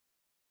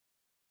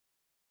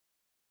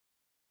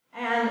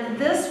And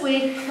this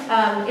week,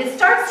 it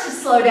starts to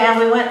slow down.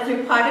 We went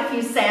through quite a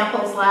few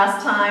samples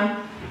last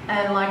time,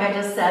 and like I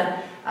just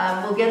said,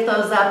 we'll get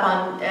those up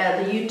on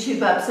the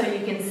YouTube up so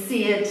you can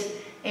see it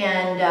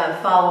and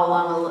follow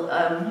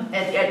along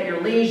at your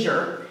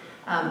leisure.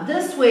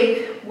 This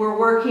week, we're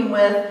working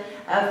with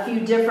a few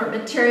different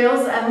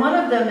materials, and one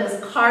of them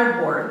is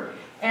cardboard.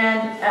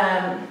 And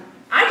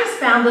I just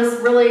found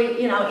this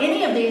really,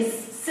 any of these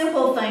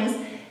simple things,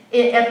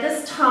 at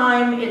this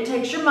time, it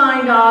takes your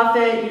mind off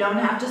it. You don't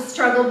have to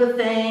struggle to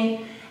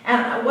think.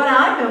 And what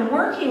I've been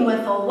working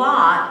with a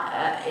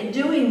lot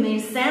doing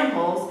these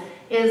samples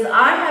is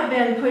I have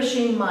been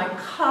pushing my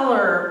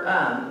color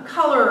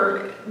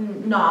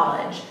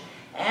knowledge.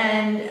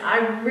 And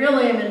I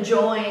really am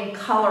enjoying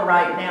color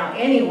right now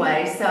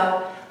anyway,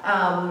 so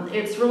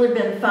it's really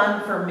been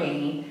fun for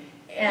me.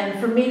 And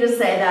for me to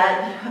say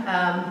that,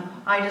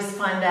 I just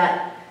find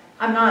that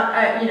I'm not,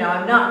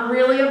 I'm not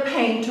really a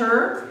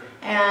painter,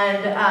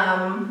 and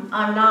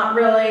I'm not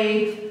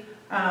really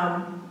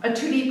a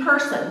 2D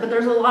person, but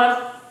there's a lot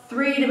of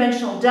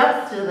three-dimensional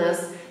depth to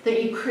this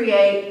that you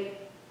create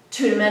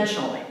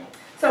two-dimensionally.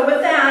 So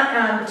with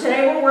that,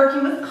 today we're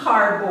working with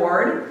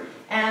cardboard,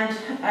 and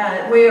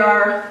I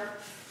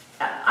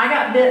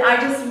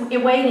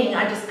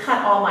just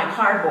cut all my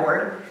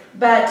cardboard,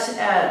 but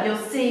you'll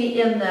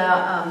see in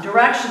the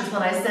directions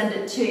when I send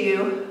it to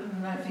you, I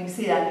don't know if you can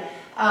see that,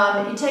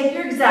 you take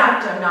your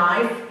X-Acto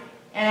knife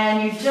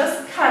and you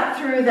just cut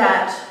through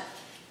that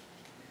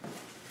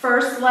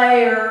first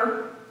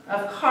layer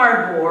of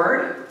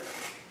cardboard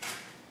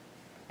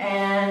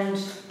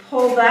and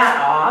pull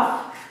that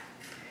off.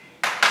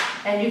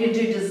 And you can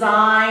do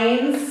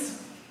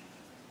designs,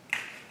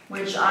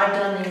 which I've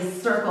done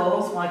these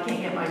circles. Well, I can't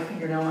get my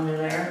fingernail under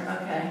there.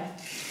 Okay.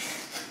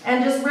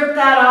 And just rip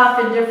that off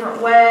in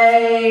different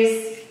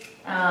ways.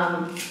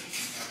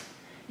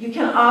 You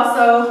can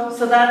also,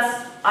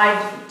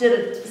 I did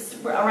it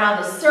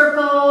around the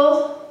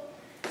circle.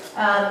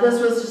 This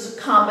was just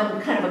kind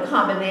of a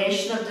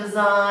combination of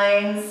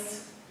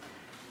designs.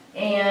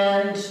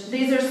 And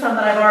these are some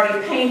that I've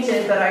already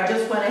painted, but I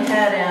just went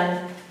ahead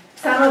and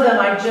some of them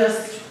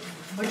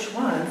which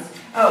ones?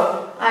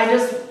 Oh, I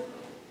just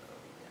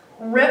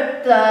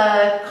ripped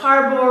the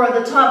cardboard, or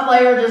the top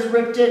layer, just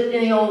ripped it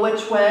any old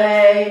which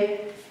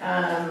way.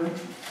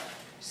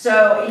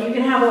 So you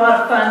can have a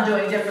lot of fun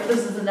doing different,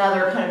 this is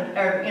another kind of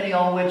any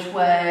old which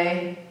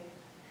way.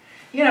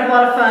 You can have a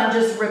lot of fun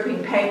just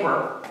ripping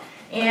paper.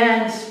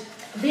 And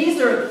these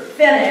are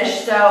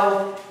finished,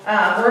 so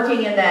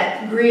working in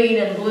that green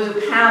and blue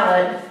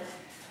palette,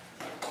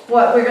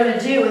 what we're going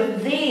to do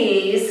with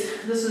these,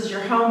 this is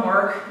your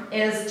homework,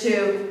 is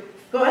to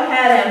go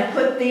ahead and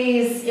put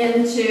these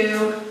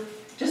into,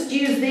 just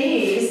use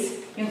these,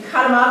 you can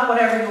cut them up,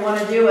 whatever you want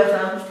to do with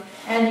them,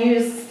 and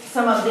use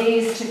some of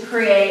these to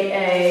create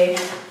a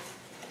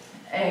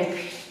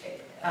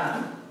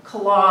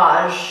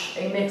collage,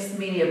 a mixed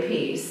media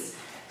piece.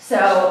 So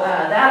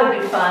that'll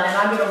be fun, and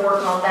I'm going to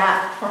work on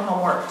that for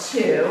homework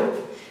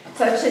too.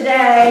 So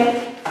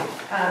today,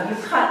 you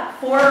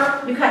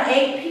cut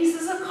 8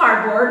 pieces of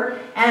cardboard,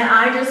 and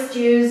I just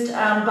used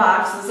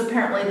boxes.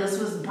 Apparently this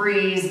was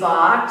Bree's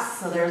box,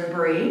 so there's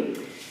Bree.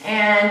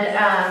 And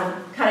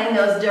cutting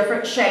those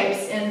different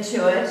shapes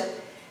into it.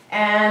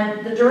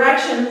 And the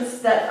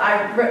directions that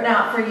I've written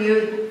out for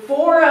you,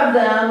 4 of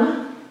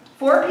them,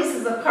 4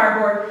 pieces of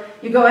cardboard,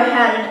 you go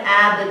ahead and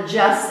add the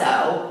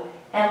gesso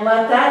and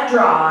let that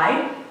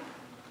dry.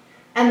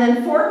 And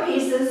then 4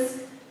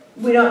 pieces,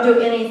 we don't do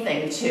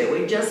anything to,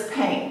 we just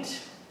paint.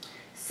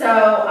 So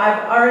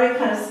I've already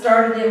kind of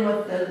started in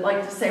with the,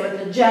 like to say, with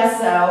the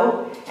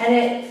gesso, and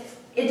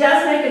it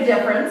does make a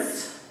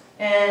difference,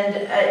 and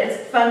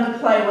it's fun to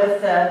play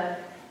with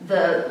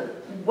the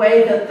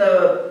way that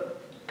the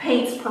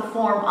paints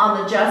perform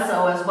on the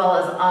gesso as well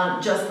as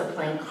on just the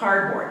plain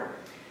cardboard.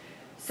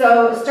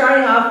 So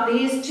starting off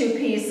these 2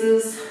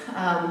 pieces,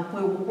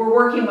 we're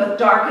working with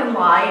dark and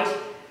light.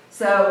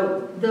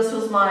 So this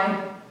was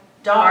my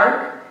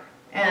dark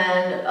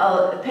and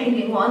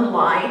painting one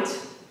light.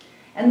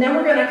 And then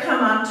we're going to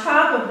come on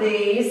top of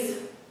these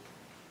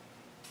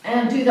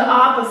and do the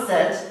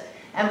opposite,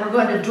 and we're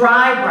going to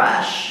dry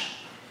brush.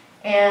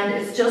 And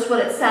it's just what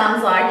it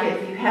sounds like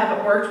if you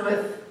haven't worked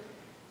with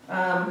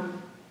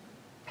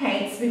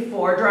paints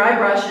before. Dry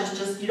brush is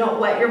just, you don't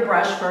wet your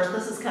brush first.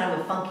 This is kind of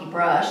a funky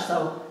brush,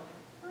 so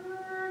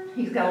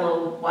he's got a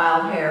little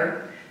wild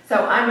hair. So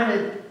I'm going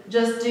to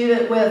just do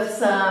it with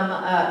some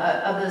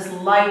of this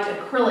light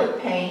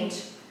acrylic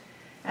paint.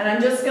 And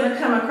I'm just going to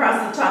come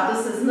across the top.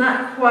 This is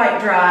not quite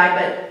dry,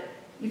 but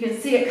you can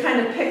see it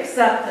kind of picks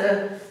up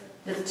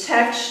the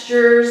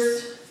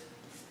textures.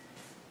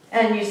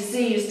 And you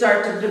see you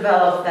start to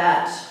develop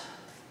that,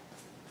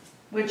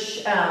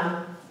 which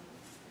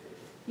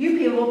you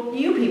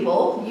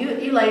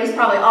ladies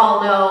probably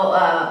all know,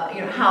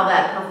 how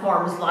that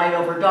performs light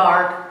over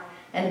dark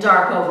and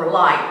dark over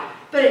light.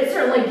 But it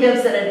certainly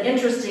gives it an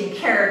interesting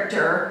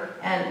character,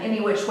 and any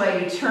which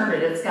way you turn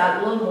it, it's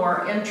got a little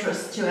more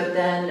interest to it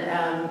than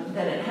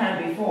it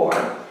had before.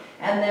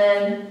 And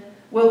then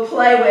we'll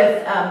play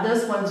with,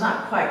 this one's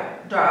not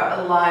quite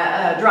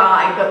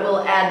dry, but we'll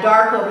add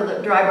dark over the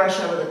dry brush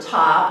over the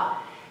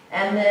top.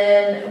 And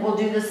then we'll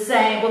do the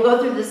same, we'll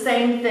go through the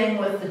same thing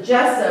with the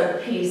gesso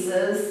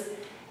pieces.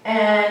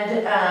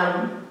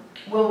 And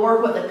we'll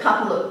work with a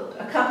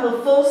couple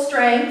of full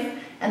strength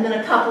and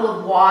then a couple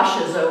of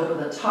washes over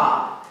the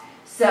top.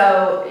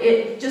 So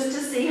just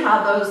to see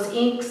how those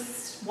ink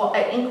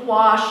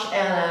wash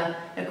and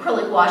an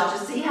acrylic wash,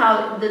 to see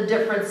how the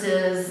difference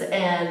is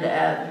and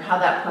how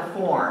that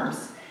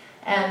performs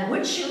and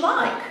which you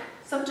like.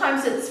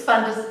 Sometimes it's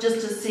fun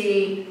just to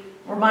see,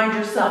 remind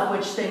yourself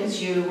which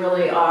things you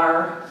really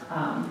are,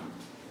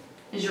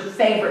 is your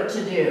favorite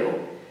to do.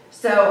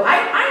 So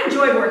I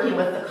enjoyed working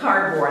with the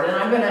cardboard, and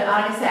I'm gonna,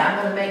 like I say,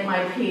 I'm gonna make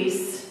my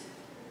piece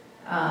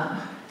and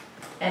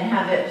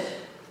have it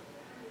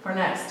for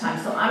next time.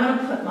 So I'm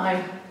gonna put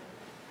my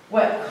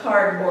wet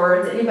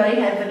cardboard. Does anybody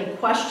have any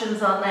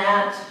questions on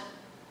that?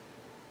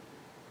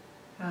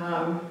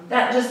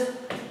 That just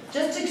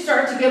to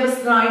start to give us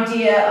an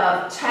idea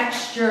of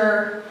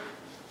texture.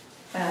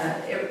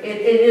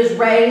 It is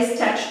raised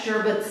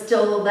texture, but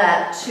still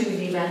that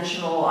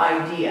two-dimensional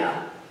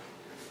idea.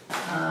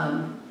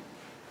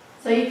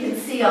 So you can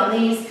see on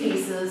these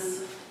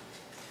pieces,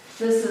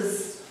 this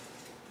is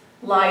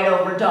light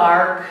over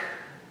dark.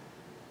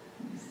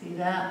 You see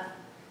that?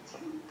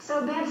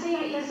 So Betsy,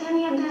 is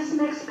any of this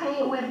mixed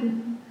paint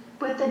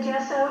with the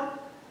gesso?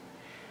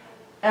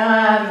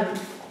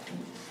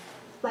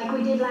 Like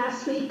we did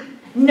last week?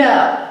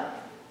 No,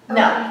 no.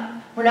 Okay.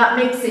 We're not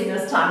mixing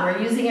this time. We're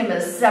using them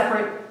as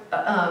separate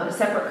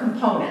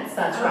components.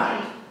 That's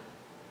right.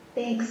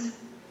 Thanks.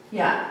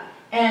 Yeah,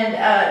 and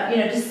you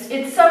know, just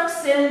it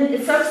soaks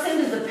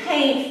into the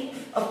paint,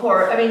 of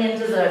course. I mean,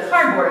 into the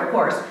cardboard, of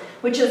course,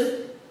 which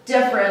is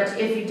different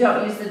if you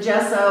don't use the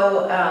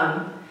gesso.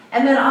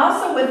 And then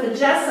also with the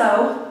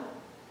gesso,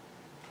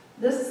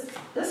 this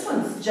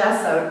one's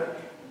gesso.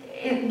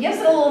 It gives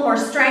it a little more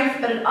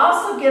strength, but it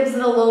also gives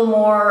it a little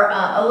more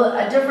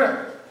a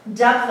different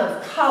depth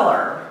of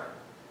color.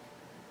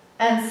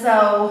 And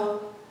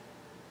so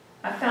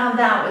I found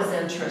that was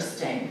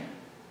interesting.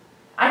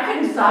 I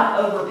couldn't stop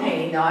over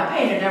painting though. I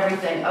painted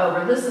everything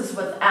over. This is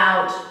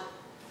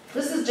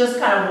just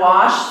kind of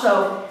washed,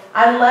 so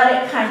I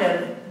let it kind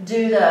of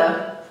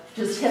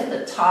just hit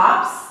the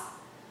tops.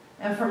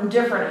 And from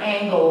different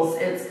angles,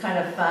 it's kind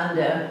of fun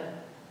to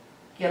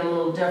get a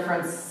little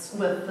difference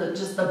with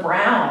just the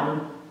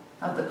brown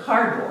of the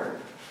cardboard.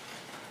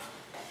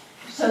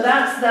 So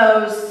that's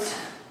those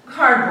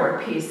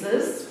cardboard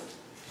pieces.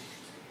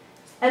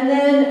 And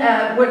then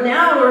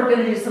now we're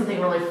going to do something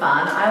really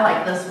fun. I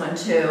like this one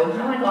too.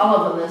 I like all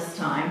of them this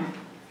time.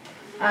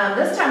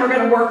 This time we're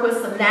going to work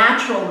with some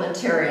natural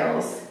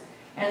materials.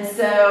 And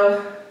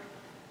so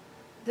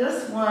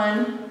this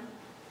one,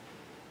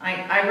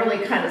 I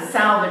really kind of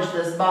salvaged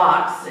this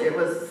box. It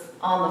was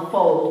on the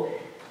fold.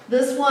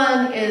 This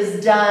one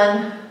is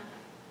done, I'm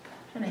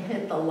trying to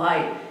hit the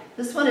light.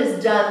 This one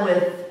is done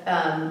with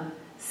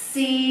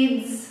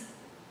seeds.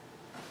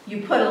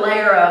 You put a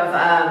layer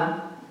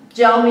of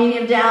gel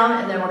medium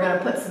down, and then we're going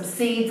to put some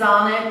seeds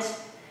on it.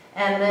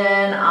 And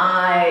then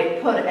I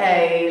put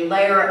a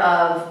layer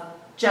of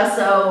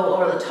gesso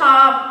over the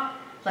top,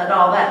 let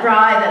all that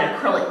dry, then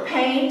acrylic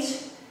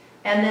paint.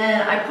 And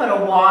then I put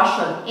a wash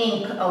of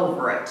ink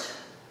over it.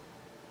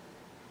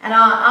 And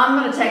I'm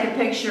going to take a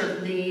picture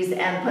of these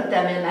and put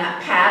them in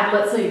that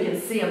Padlet so you can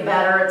see them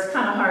better. It's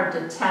kind of hard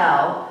to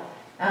tell.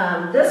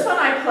 This one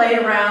I played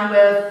around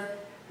with.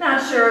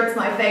 Not sure it's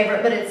my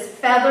favorite, but it's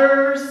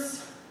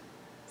feathers,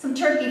 some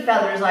turkey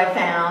feathers I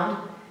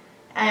found.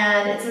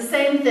 And it's the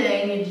same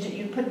thing.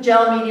 You put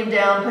gel medium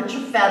down, put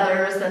your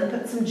feathers, then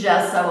put some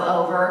gesso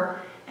over.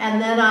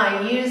 And then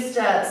I used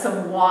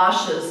some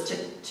washes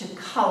to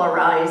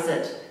colorize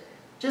it,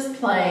 just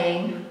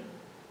playing,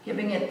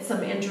 giving it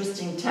some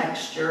interesting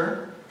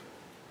texture.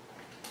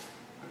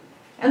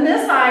 And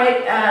this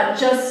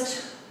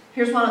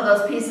here's one of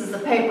those pieces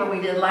of paper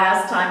we did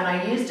last time, and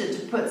I used it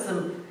to put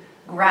some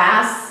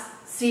grass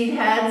seed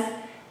heads,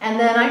 and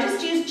then I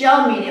just used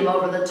gel medium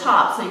over the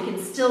top so you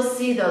can still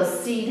see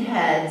those seed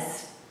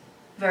heads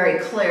very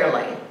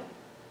clearly,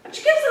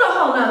 which gives it a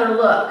whole nother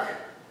look.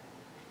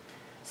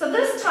 So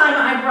this time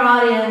I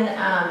brought in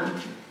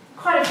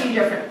quite a few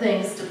different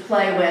things to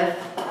play with.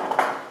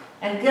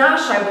 And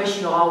gosh, I wish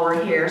you all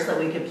were here so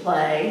we could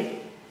play.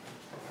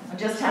 I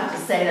just have to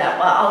say that.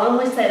 Well, I'll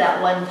only say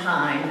that one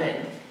time, but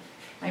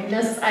I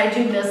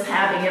do miss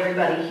having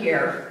everybody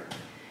here.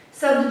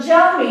 So the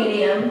gel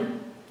medium,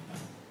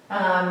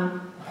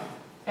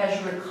 as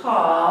you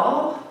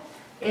recall,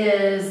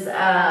 is,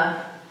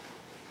 well,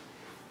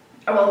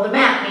 the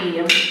matte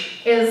medium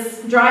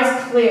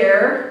dries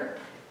clear,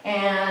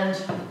 and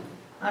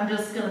I'm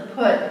just going to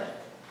put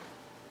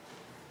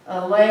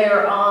a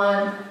layer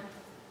on.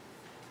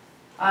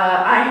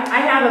 I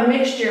have a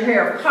mixture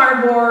here of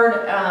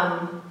cardboard,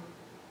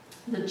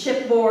 the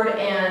chipboard,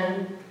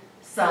 and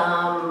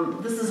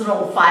this is an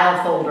old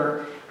file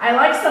folder. I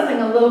like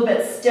something a little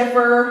bit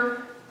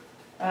stiffer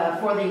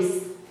for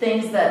these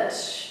things that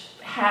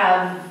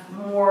have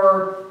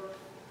more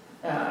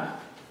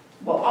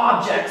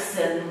objects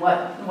and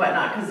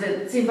whatnot, because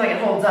it seems like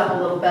it holds up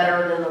a little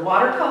better than the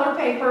watercolor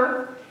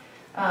paper.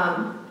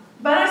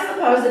 But I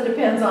suppose it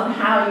depends on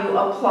how you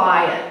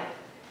apply it.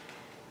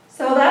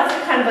 So that's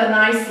kind of a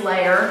nice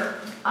layer.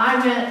 I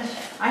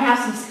have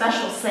some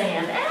special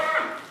sand.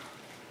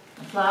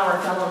 The flower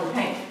fell on the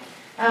paint.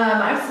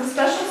 I have some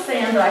special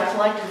sand that I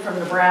collected from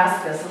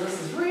Nebraska, so this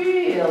is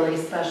really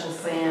special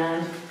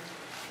sand.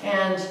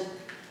 And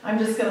I'm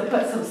just going to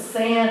put some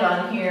sand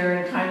on here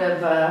and kind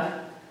of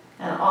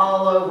an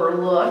all-over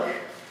look.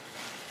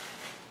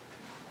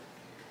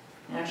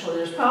 Actually,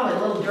 there's probably a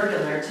little dirt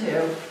in there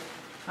too.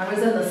 I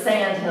was in the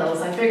sand hills.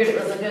 I figured it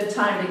was a good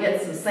time to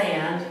get some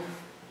sand.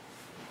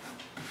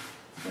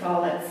 Put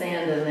all that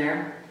sand in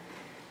there.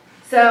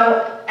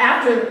 So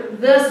after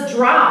this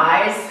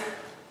dries,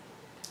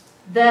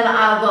 then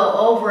I'll go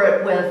over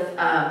it with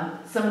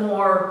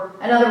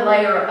another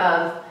layer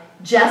of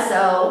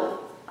gesso,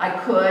 I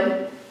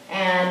could,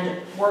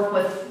 and work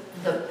with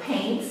the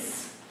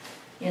paints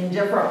in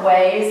different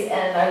ways.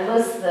 And I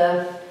list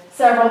the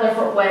several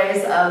different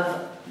ways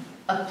of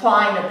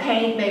applying the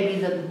paint,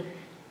 maybe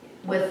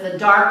with the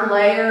dark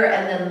layer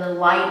and then the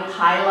light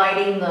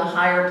highlighting the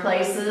higher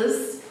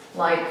places.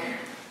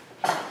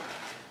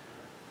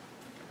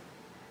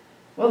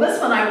 Well, this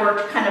one I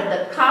worked kind of,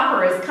 the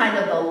copper is kind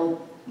of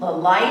the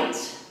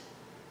light,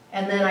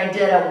 and then I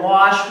did a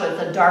wash with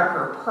a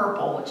darker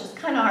purple, which is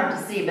kind of hard to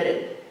see, but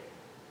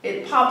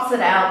it pops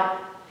it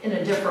out in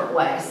a different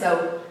way.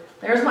 So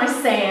there's my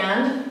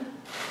sand,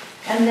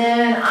 and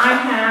then I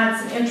had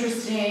some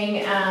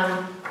interesting,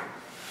 now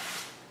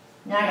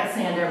I got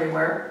sand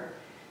everywhere.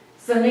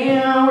 So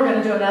now we're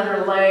going to do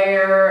another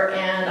layer,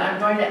 and I'm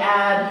going to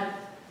add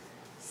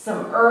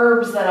some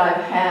herbs that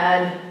I've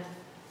had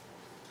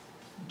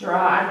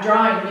dry. I'm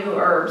drawing new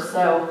herbs,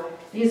 so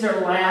these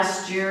are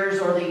last year's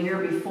or the year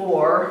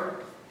before.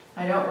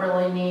 I don't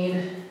really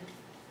need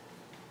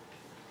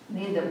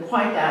them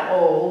quite that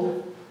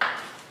old.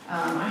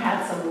 I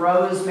had some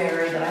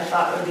rosemary that I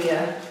thought would be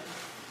a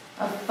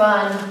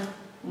fun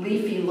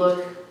leafy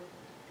look,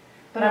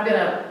 but I'm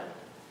gonna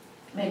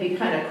maybe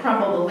kind of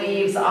crumble the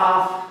leaves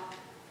off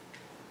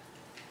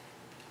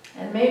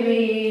and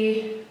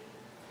maybe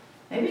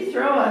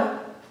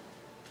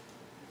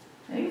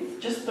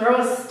just throw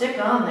a stick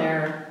on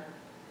there.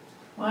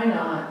 Why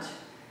not?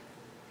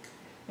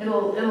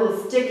 It'll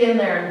stick in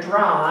there and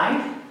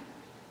dry.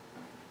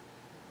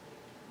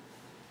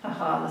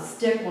 Haha, the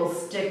stick will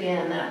stick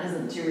in. That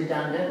isn't too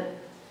redundant.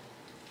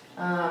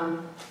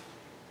 I'm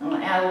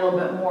going to add a little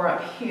bit more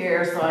up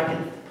here so I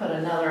can put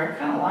another. I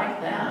kind of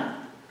like that.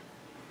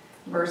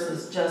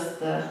 Versus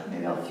just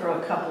maybe I'll throw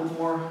a couple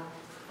more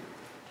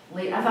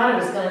leaves. I thought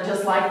it was going to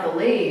just like the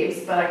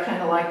leaves, but I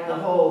kind of like the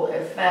whole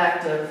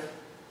effect of.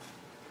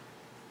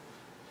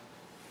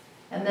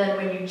 And then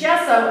when you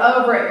gesso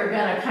over it, you're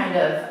going to kind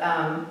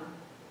of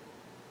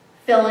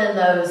fill in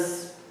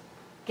those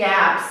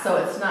gaps so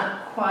it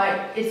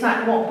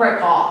won't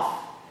break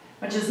off,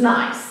 which is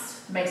nice.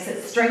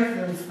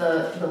 Strengthens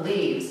the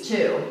leaves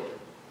too.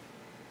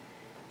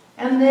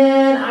 And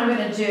then I'm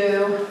going to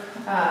do,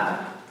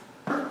 I've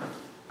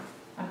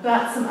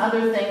got some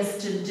other things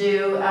to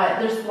do.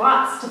 There's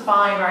lots to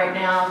find right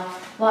now,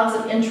 lots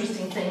of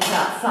interesting things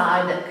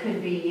outside that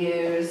could be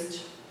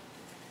used.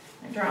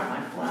 I dropped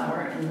my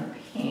flower in the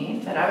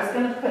paint, but I was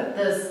going to put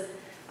this,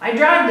 I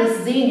dried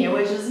this zinnia,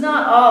 which is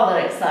not all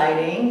that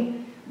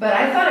exciting, but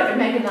I thought it would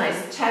make a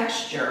nice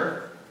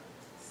texture.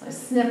 So I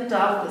snipped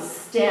off the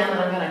stem, and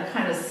I'm going to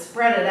kind of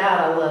spread it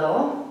out a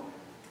little.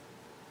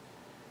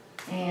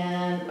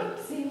 And,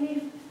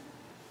 oopsie,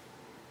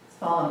 it's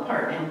falling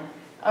apart now.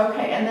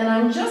 Okay, and then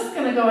I'm just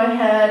going to go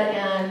ahead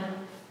and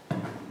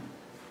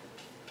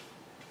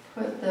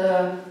put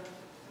the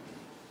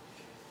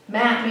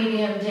matte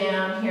medium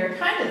down here,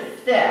 kind of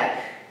thick,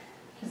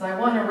 because I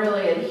want to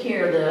really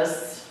adhere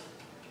this.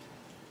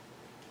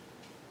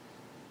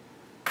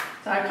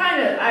 So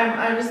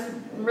I just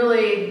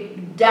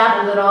really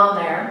dabbled it on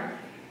there,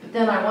 but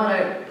then I want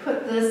to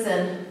put this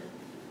in,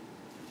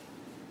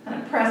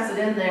 kind of press it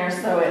in there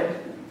so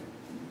it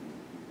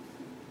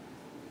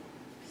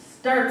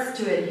starts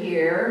to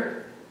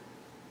adhere.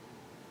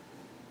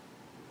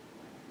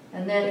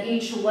 And then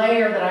each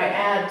layer that I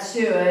add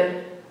to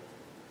it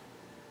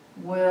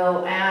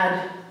will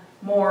add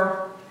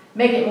more,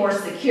 make it more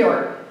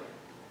secure.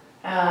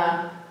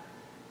 Actually,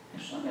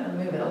 I'm going to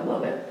move it a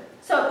little bit.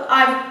 So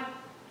I've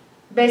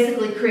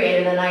basically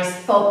created a nice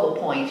focal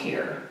point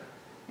here.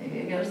 Maybe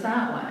it goes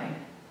that way.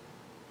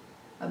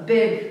 A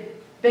big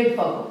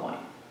focal point.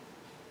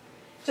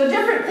 So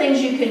different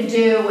things you can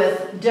do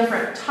with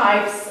different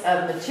types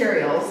of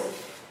materials,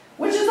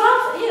 which is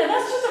often,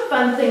 that's just a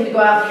fun thing to go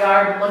out in the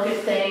yard and look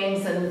at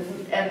things and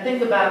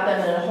think about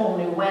them in a whole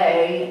new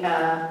way.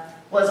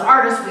 Well, as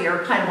artists, we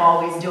are kind of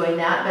always doing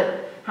that,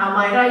 but how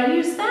might I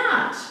use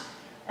that?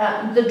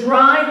 The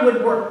dried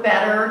would work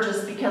better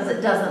just because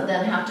it doesn't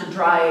then have to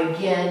dry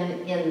again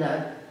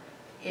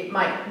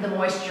the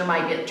moisture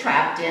might get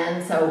trapped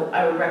in, so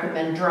I would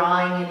recommend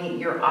drying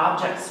your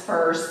objects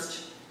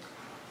first.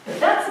 But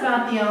that's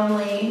about the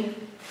only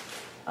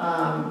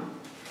Gosh,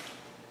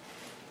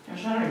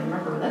 I don't even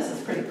remember. This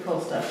is pretty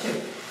cool stuff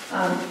too.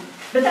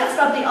 But that's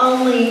about the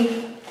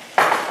only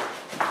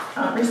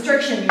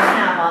restriction you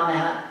have on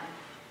that.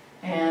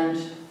 And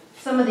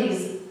some of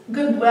these,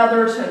 good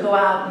weather to go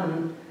out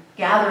and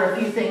gather a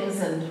few things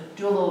and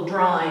do a little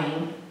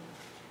drying.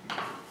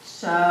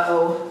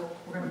 So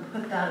we're going to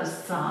put that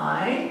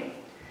aside.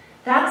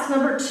 That's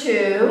number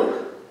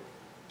 2.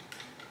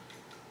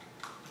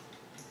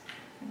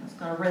 I'm just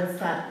going to rinse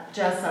that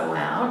gesso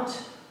out.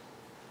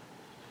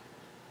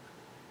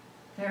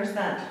 There's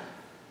that.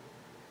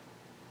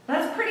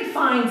 That's pretty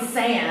fine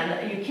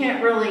sand. You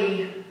can't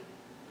really,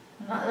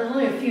 there's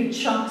only a few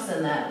chunks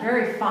in that.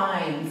 Very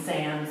fine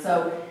sand.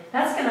 So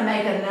that's going to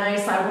make a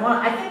nice,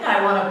 I think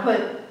I want to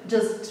put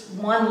just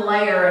one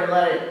layer and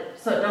let it,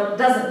 so it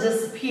doesn't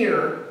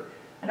disappear.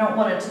 I don't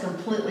want it to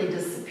completely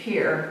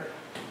disappear.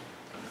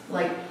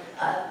 Like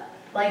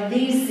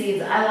these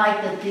seeds, I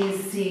like that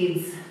these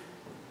seeds,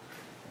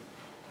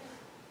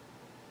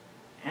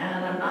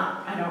 and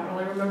I don't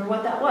really remember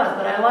what that was,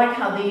 but I like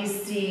how these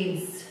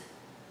seeds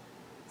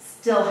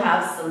still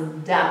have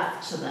some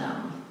depth to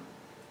them,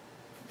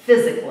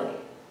 physically.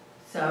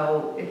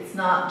 So it's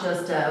not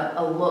just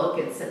a look,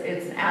 it's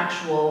an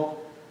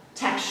actual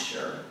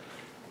texture.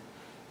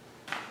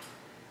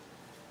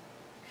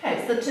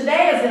 Okay, so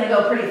today is going to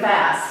go pretty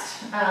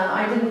fast.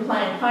 I didn't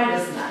plan quite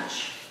as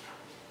much.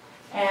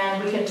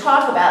 And we can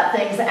talk about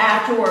things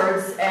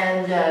afterwards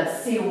and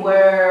see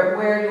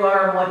where you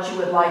are and what you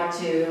would like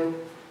to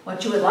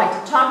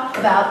talk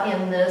about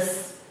in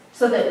this,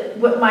 so that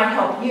what might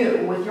help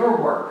you with your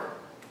work.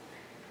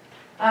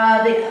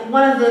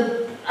 One of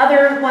the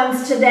other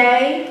ones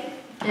today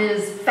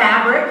is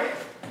fabric.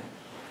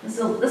 This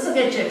will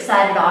get you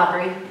excited,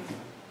 Audrey.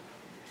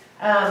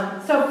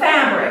 So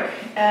fabric.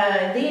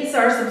 These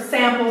are some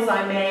samples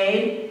I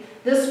made.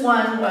 This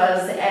one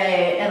was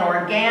an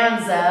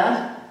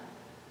organza,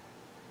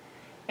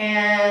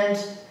 and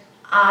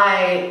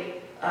I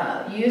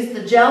used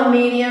the gel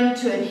medium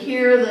to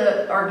adhere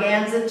the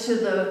organza to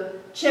the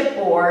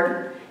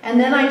chipboard, and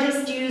then I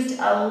just used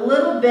a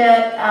little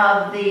bit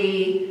of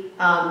the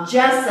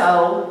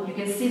gesso. You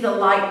can see the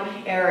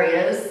light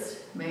areas,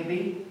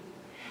 maybe,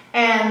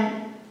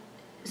 and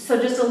so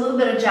just a little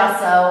bit of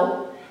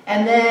gesso.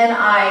 And then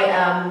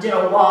I did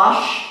a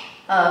wash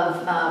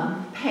of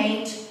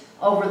paint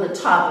over the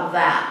top of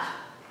that.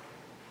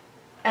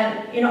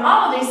 And, you know,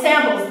 all of these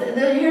samples,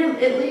 here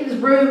it leaves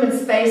room and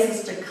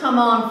spaces to come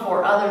on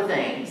for other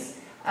things.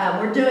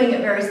 We're doing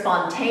it very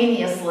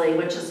spontaneously,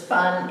 which is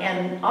fun.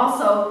 And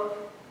also,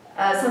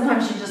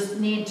 sometimes you just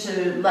need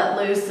to let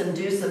loose and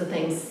do some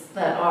things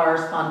that are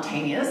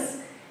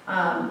spontaneous.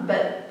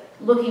 But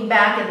looking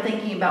back and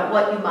thinking about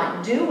what you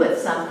might do with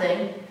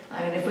something,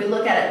 I mean, if we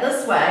look at it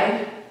this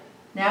way,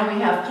 now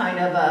we have kind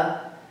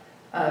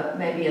of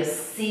maybe a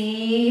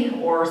sea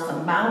or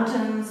some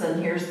mountains, and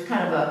here's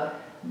kind of a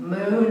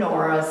moon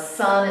or a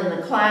sun in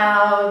the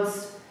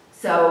clouds.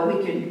 So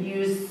we could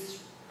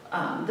use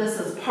this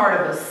as part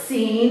of a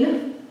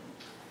scene.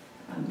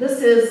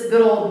 This is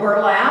good old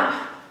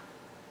burlap.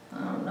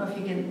 I don't know if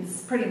you can,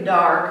 it's pretty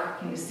dark.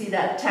 Can you see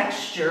that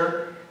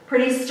texture?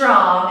 Pretty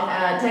strong.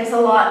 It takes a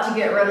lot to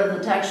get rid of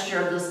the texture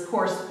of this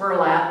coarse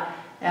burlap.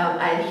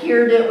 I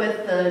adhered it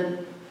with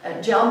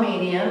the gel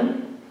medium,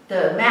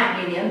 the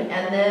matte medium,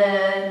 and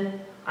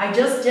then I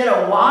just did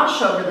a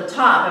wash over the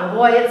top, and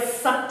boy, it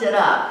sucked it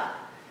up.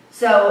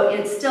 So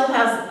it still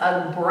has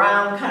a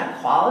brown kind of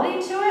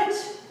quality to it.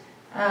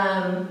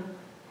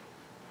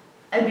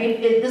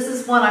 This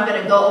is one I'm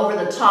going to go over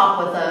the top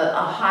with a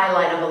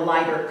highlight of a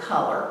lighter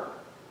color.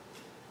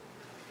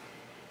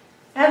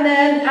 And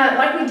then,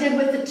 like we did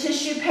with the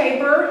tissue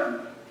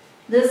paper,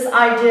 this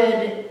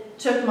I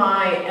took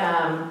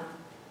my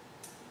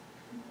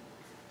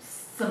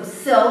some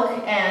silk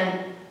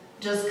and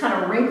just kind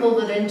of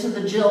wrinkled it into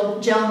the gel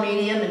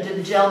medium and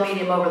did gel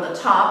medium over the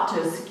top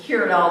to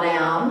secure it all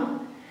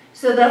down.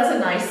 So that's a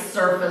nice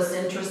surface,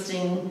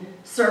 interesting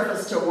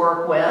surface to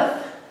work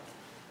with.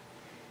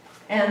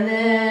 And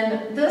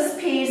then this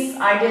piece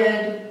I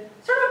did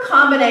sort of a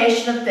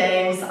combination of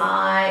things.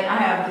 I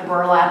have the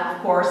burlap,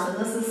 of course, and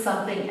this is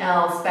something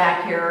else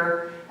back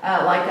here,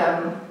 like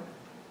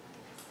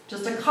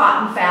just a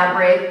cotton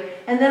fabric.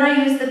 And then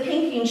I used the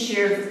pinking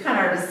shears. It's kind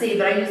of hard to see,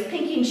 but I used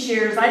pinking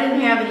shears. I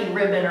didn't have any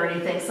ribbon or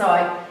anything, so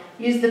I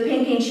used the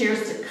pinking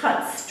shears to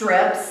cut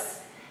strips,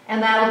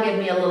 and that'll give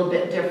me a little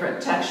bit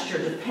different texture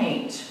to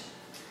paint.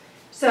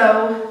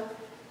 So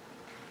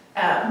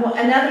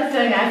another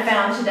thing I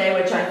found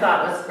today, which I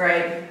thought was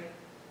great,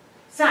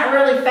 it's not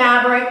really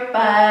fabric,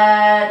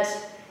 but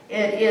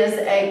it is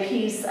a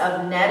piece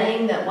of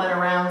netting that went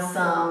around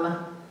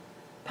some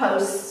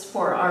posts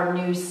for our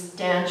new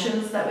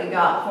stanchions that we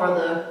got for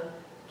the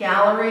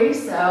gallery.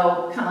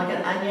 So kind of like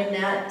an onion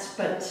net,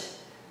 but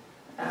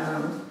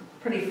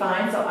pretty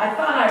fine. So I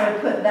thought I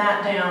would put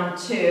that down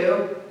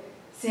too.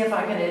 See if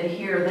I can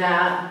adhere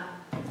that.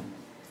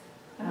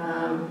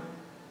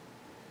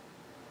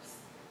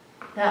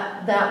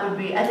 That would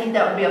be, I think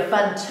that would be a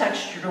fun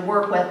texture to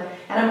work with.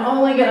 And I'm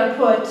only going to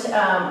put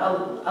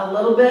a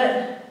little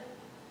bit.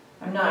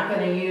 I'm not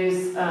going to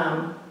use,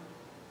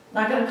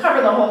 not going to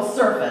cover the whole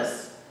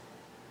surface.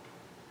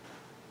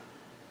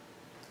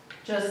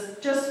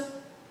 Just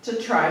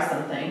to try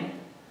something.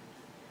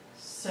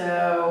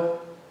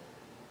 So,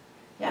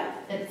 yeah,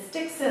 it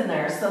sticks in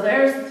there. So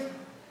there's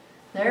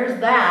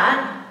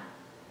that.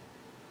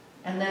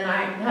 And then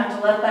I have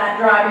to let that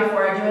dry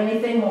before I do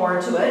anything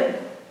more to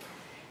it.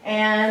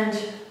 And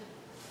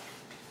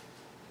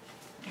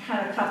I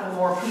had a couple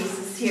more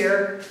pieces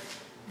here.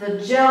 The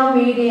gel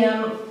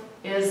medium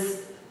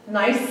is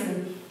nice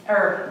and,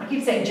 or I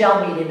keep saying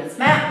gel medium, it's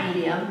matte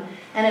medium,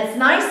 and it's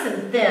nice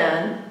and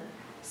thin,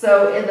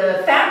 so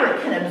the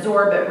fabric can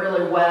absorb it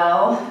really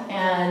well,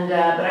 and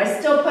but I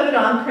still put it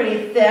on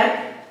pretty thick,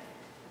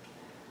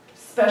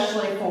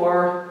 especially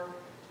for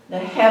the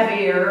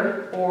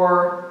heavier,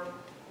 or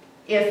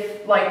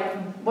if, like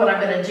what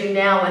I'm going to do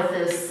now with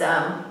this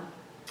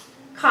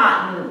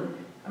cotton,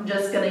 I'm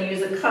just going to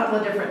use a couple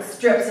of different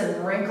strips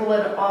and wrinkle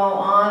it all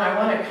on. I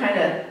want to kind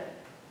of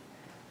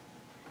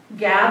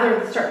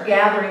start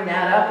gathering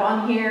that up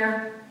on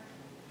here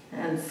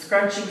and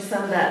scrunching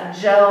some of that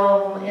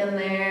gel in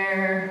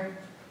there.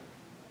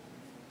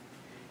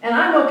 And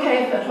I'm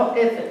okay if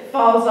it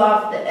falls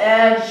off the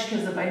edge,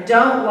 because if I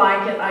don't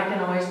like it, I can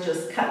always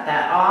just cut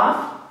that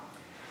off.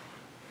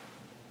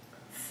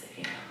 Let's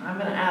see, I'm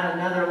going to add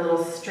another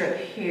little strip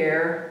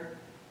here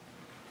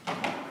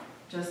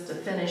just to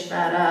finish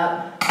that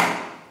up.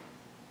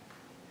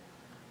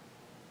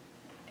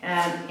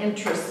 Add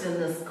interest in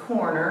this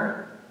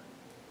corner.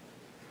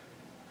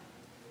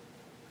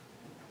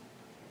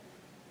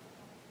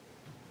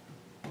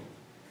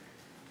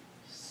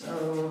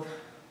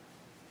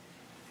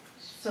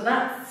 So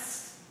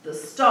that's the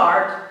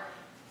start.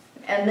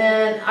 And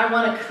then I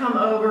want to come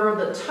over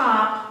the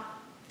top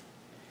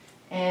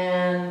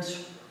and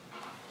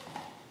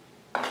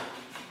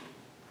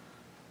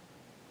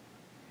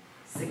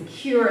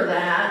secure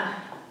that.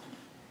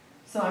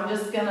 So I'm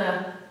just going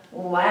to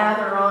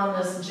lather on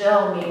this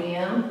gel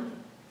medium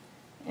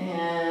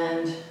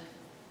and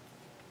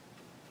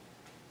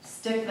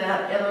stick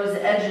those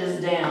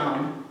edges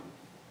down.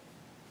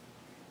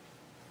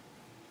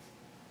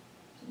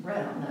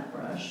 Red on that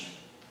brush.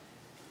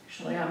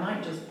 Actually, I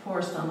might just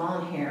pour some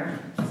on here.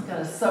 It's going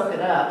to soak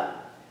it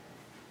up.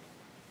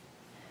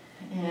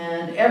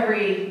 And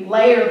every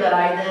layer that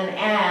I then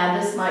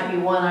add, this might be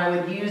one I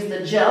would use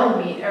the gel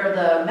or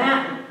the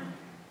matte,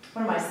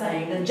 what am I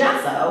saying? The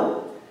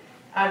gesso.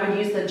 I would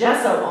use the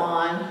gesso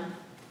on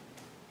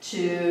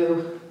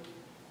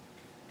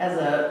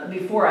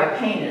before I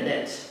painted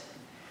it.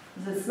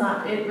 Because it's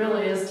not, it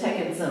really is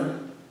taking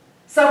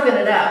soaking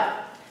it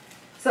up.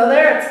 So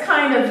there it's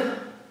kind of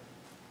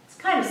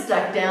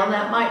stuck down.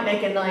 That might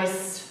make a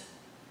nice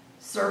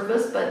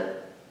surface,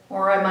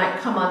 or I might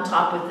come on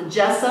top with the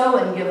gesso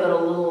and give it a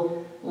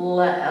little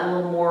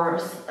more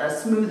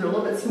smoother, a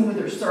little bit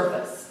smoother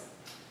surface.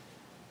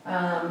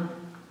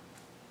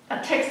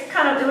 It takes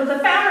with the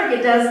fabric,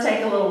 it does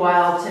take a little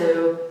while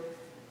to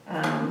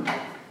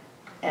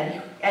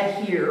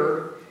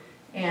adhere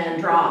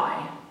and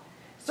dry.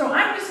 So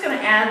I'm just going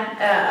to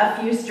add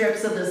a few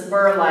strips of this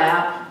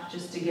burlap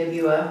just to give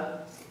you an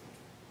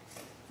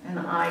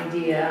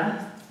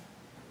idea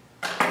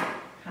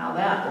how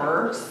that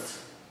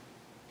works.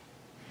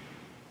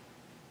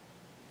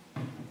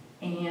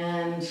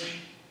 And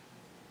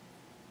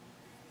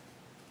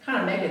kind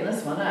of making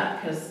this one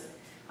up because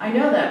I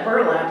know that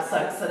burlap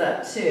sucks it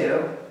up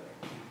too.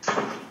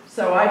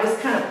 So I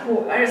just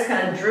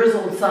kind of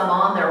drizzled some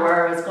on there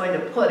where I was going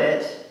to put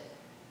it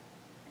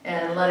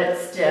and let it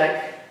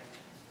stick.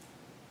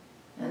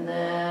 And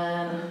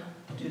then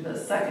do the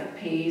second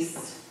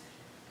piece,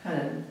 kind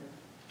of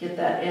get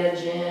that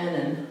edge in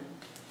and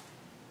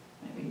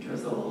maybe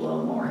drizzle a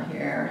little more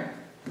here.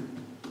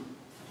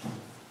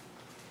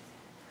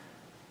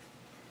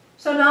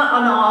 So not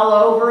on all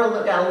over,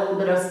 look, got a little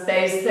bit of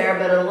space there,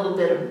 but a little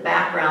bit of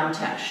background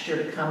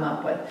texture to come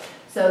up with.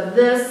 So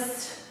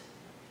this,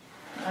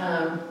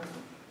 and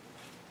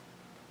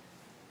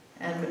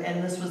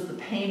this was the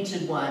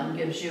painted one,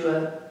 gives you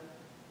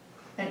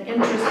an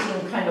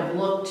interesting kind of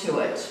look to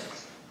it.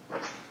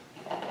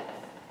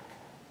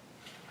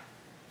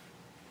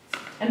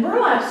 And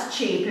burlap's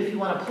cheap if you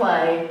want to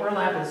play.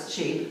 Burlap is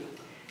cheap.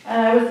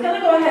 I was going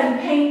to go ahead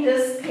and paint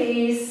this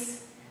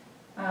piece.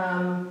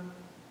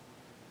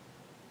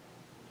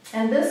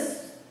 And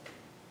this,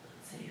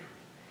 let's see,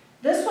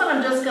 this one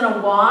I'm just going to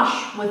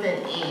wash with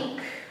an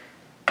ink.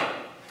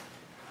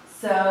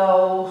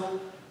 So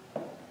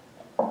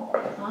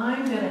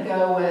I'm going to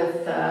go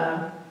with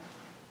a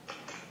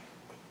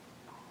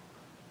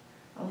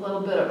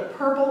little bit of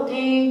purple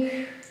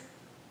ink.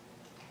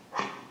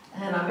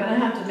 And I'm going to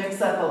have to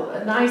mix up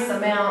a nice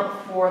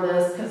amount for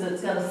this because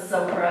it's going to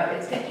soak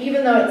up.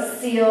 Even though it's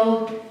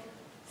sealed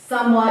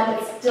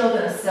somewhat, it's still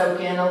going to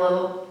soak in a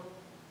little.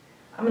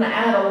 I'm going to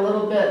add a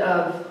little bit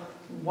of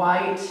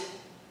white,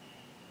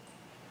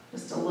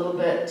 just a little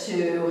bit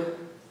to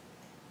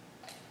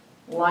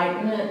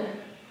lighten it.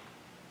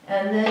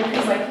 And then,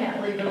 because I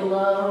can't leave it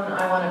alone,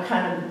 I want to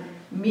kind of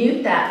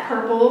mute that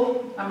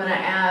purple. I'm going to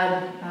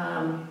add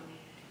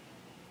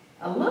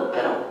a little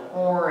bit of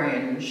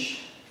orange.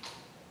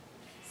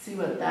 See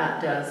what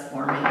that does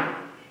for me.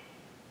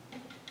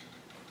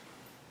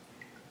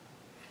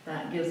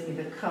 That gives me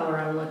the color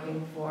I'm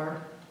looking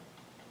for.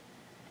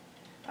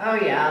 Oh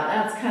yeah,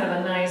 that's kind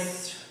of a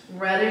nice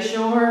reddish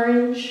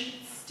orange.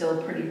 It's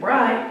still pretty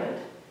bright,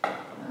 but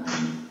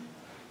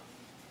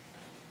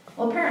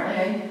well,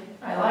 apparently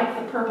I like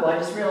the purple. I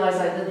just realized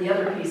I did the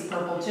other piece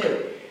purple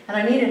too. And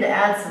I needed to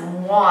add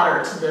some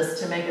water to this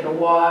to make it a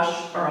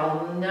wash, or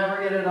I'll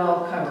never get it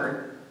all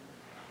covered.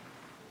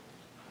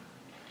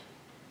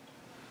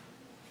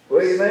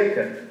 What are you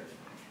making?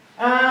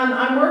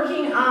 I'm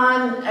working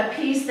on a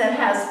piece that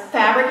has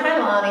fabric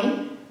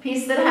Hylani,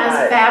 piece that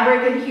has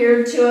fabric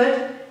adhered to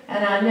it,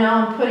 and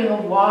now I'm putting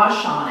a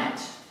wash on it.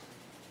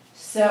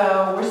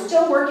 So we're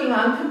still working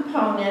on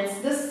components.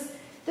 This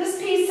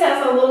piece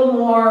has a little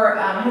more,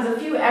 has a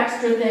few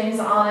extra things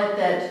on it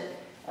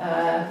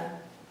that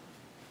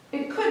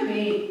it could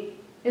be,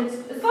 it's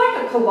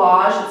like a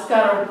collage. It's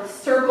got a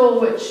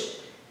circle which,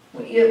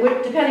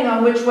 depending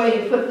on which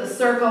way you put the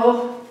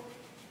circle,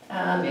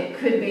 it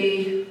could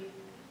be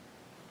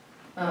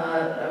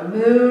a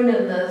moon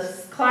in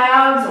the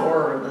clouds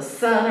or the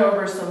sun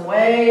over some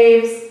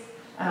waves.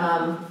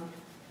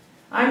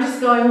 I'm just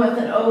going with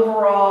an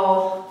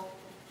overall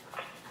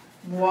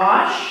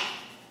wash,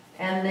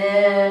 and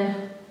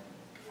then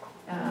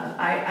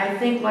I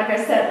think, like I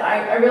said,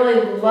 I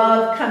really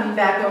love coming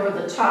back over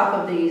the top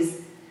of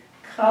these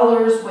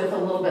colors with a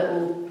little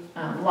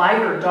bit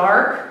light or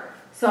dark,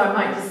 so I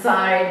might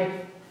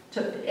decide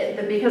to,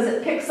 because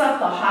it picks up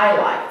the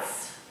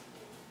highlights.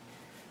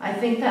 I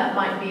think that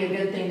might be a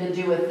good thing to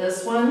do with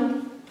this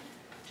one,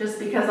 just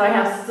because I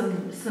have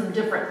some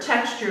different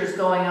textures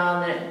going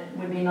on that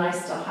would be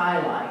nice to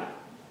highlight.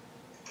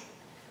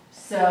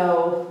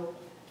 So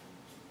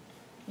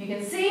you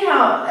can see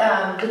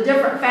how the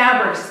different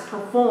fabrics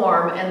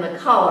perform and the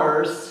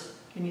colors.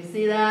 Can you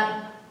see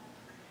that?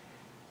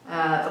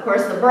 Of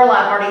course, the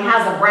burlap already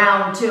has a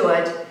brown to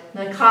it.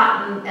 The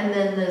cotton and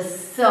then the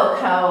silk,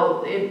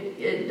 how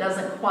it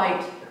doesn't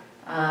quite,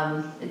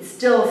 it's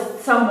still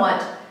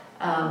somewhat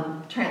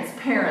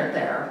transparent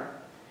there.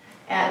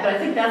 But I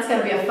think that's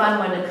going to be a fun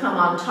one to come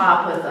on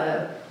top with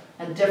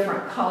a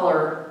different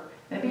color,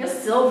 maybe a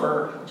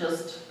silver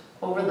just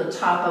over the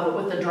top of it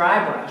with the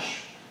dry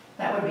brush.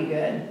 That would be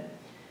good.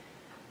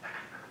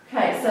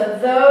 Okay, so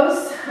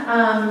those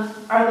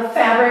are the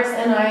fabrics,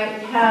 and I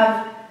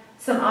have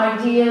some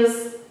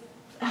ideas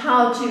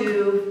how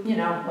to, you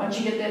know, once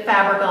you get the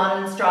fabric on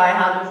and it's dry,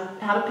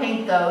 how to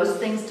paint those,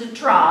 things to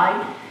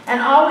try.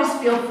 And always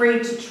feel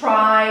free to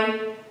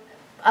try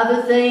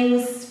other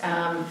things.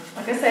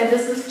 Like I said,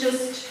 this is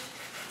just,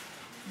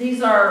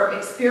 these are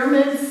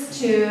experiments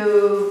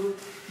to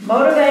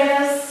motivate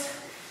us.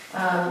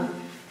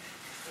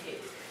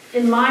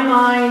 In my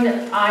mind,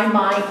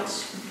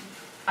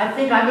 I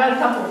think I've got a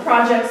couple of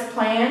projects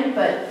planned,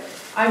 but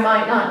I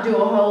might not do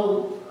a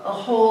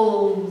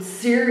whole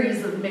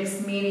series of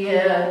mixed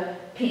media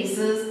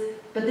pieces.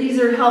 But these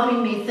are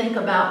helping me think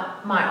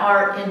about my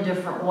art in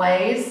different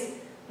ways,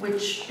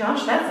 which,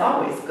 gosh, that's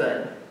always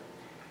good.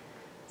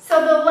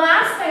 So the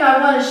last thing I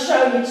want to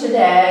show you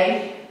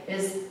today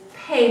is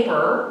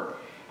paper.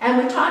 And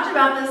we talked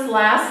about this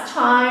last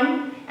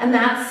time, and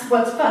that's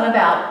what's fun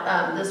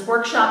about this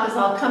workshop is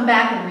I'll come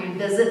back and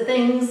revisit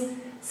things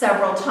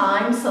several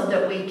times so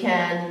that we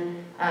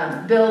can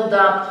build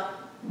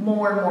up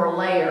more and more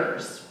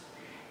layers.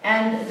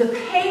 And the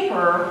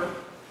paper,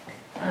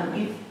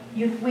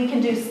 we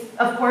can do,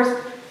 of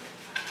course,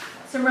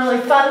 some really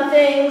fun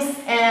things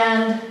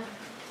and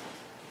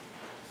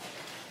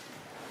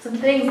some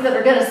things that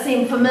are going to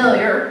seem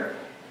familiar.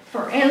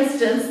 For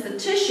instance, the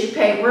tissue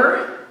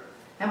paper,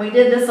 and we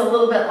did this a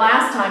little bit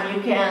last time,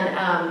 you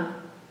can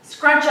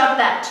scrunch up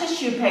that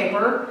tissue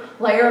paper,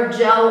 layer of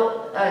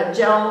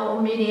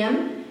gel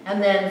medium,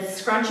 and then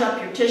scrunch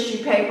up your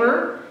tissue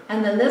paper.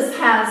 And then this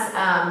has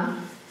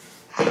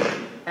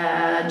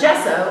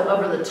gesso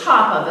over the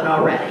top of it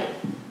already.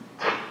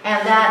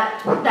 And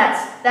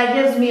that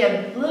gives me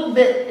a little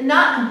bit,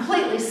 not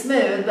completely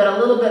smooth, but a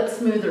little bit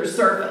smoother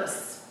surface.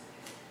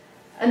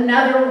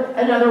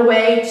 Another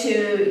way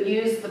to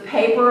use the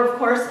paper, of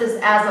course, is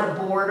as a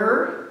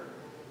border.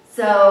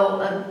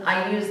 So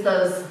I use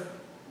those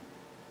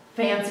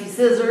fancy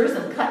scissors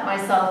and cut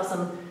myself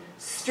some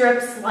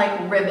strips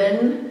like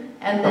ribbon,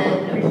 and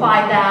then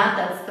applied that,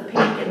 that's the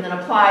pink, and then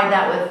applied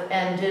that with,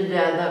 and did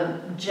the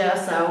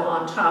gesso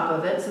on top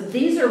of it. So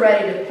these are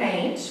ready to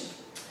paint.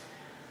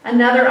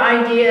 Another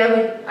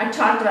idea I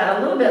talked about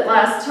a little bit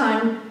last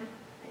time,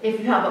 if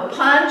you have a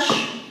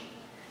punch,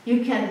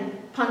 you can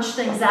punch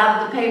things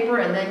out of the paper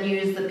and then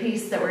use the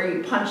piece where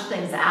you punch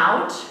things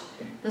out.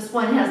 This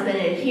one has been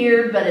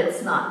adhered, but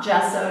it's not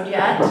gessoed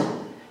yet,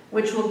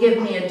 which will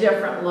give me a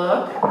different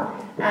look.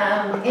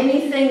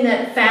 Anything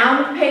that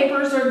found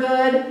papers are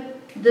good.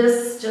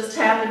 This just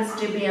happens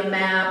to be a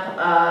map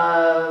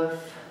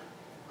of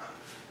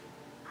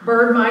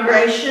bird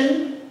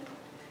migration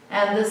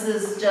And this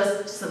is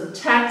just some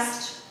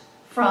text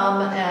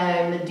from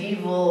a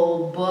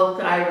medieval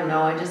book. I don't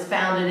know, I just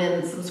found it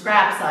in some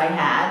scraps I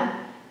had.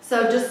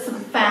 So just some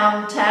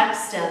found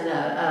text and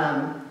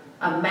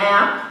a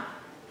map.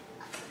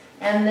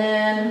 And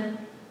then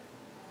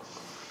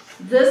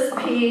this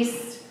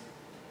piece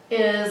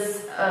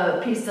is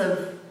a piece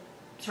of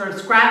sort of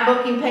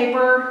scrapbooking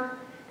paper,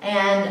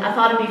 and I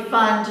thought it'd be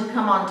fun to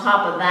come on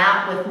top of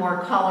that with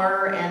more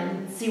color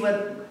and see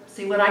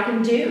what I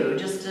can do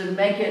just to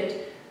make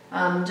it,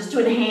 just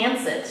to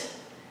enhance it.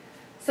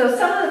 So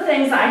some of the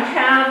things I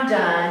have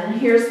done,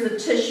 here's the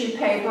tissue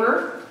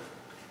paper,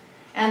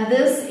 and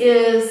this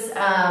is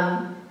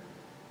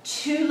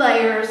 2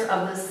 layers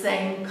of the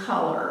same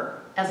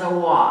color as a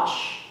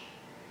wash.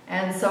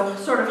 And so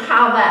sort of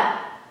how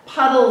that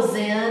puddles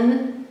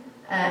in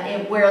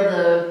and where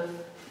the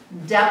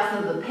depth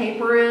of the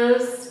paper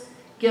is,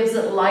 gives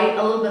it light,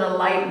 a little bit of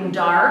light and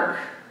dark,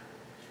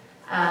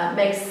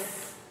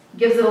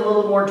 gives it a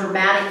little more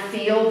dramatic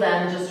feel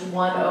than just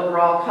one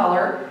overall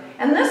color.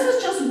 And this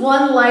was just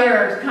one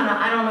layer, kind of,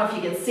 I don't know if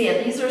you can see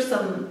it. These are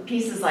some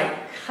pieces I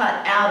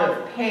cut out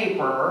of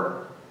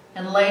paper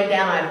and laid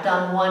down. I've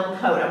done one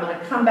coat. I'm going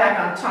to come back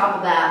on top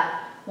of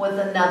that with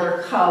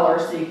another color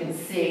so you can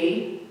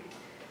see.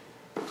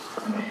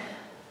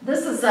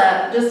 This is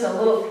just a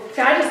little,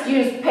 I just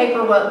used paper,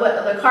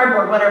 the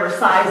cardboard, whatever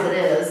size it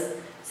is.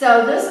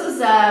 So this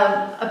is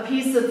a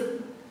piece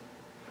of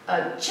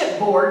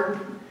chipboard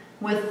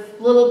with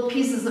little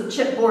pieces of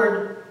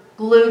chipboard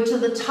glued to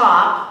the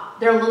top.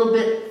 They're a little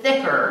bit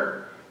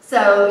thicker,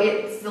 so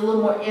it's a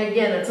little more,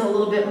 again, it's a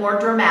little bit more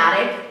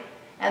dramatic.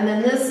 And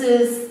then this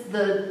is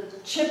the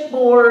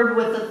chipboard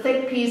with the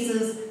thick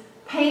pieces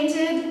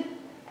painted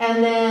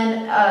and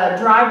then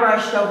dry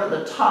brushed over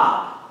the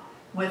top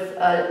with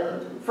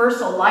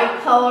first a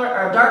light color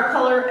or a dark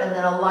color and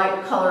then a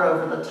light color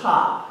over the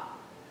top.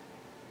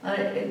 And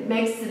it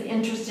makes an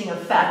interesting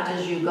effect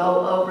as you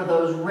go over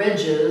those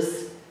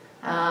ridges,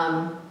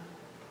 and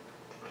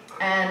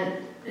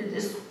it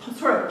just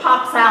sort of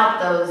pops out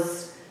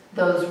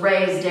those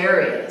raised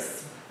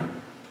areas.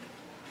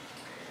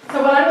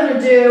 So what I'm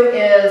going to do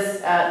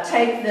is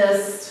take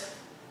this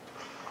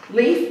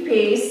leaf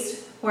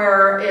piece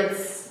where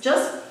it's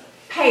just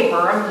paper.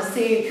 I'm going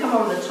to come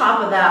over the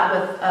top of that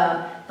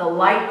with the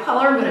light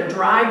color. I'm going to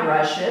dry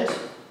brush it,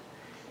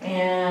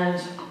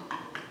 and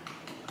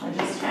I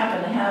just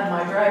happen to have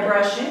my dry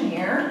brush in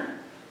here.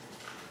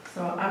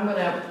 So I'm going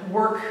to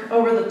work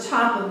over the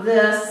top of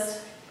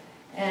this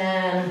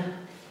and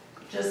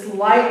just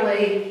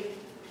lightly,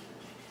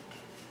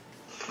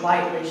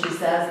 she says,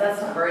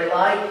 that's not very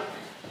light.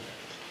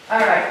 All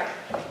right.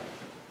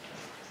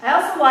 I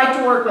also like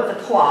to work with a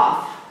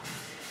cloth.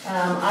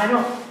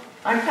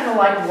 I kind of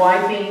like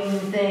wiping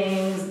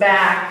things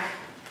back.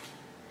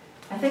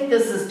 I think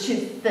this is too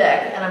thick,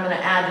 and I'm going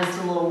to add just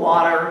a little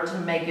water to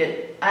make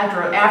it,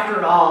 after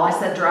it all, I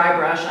said dry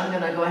brush, I'm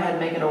going to go ahead and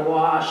make it a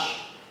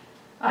wash.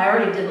 I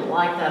already didn't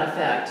like that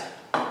effect.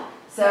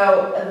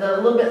 So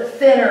the little bit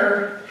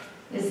thinner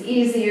is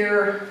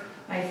easier,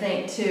 I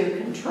think, to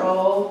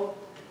control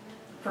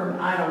from,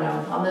 I don't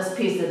know, on this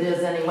piece it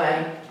is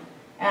anyway.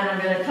 And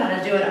I'm going to kind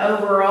of do an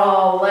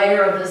overall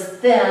layer of this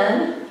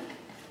thin,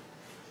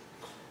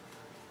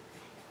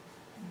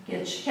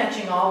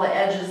 catching all the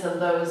edges of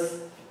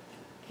those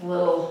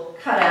little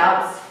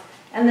cutouts.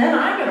 And then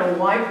I'm going to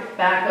wipe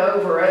back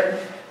over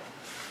it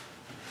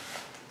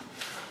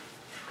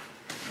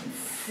and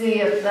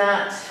see if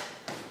that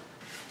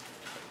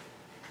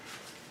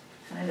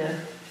kind of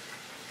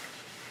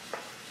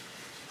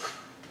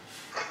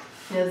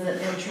gives an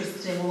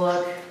interesting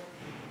look.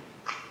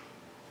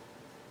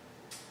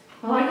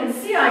 Well, I can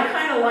see I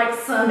kind of like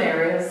some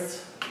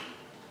areas.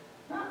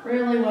 Not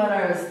really what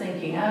I was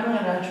thinking. I'm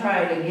going to try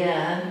it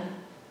again.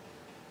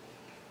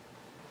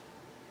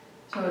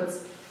 So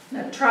it's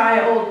a try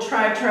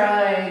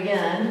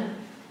again.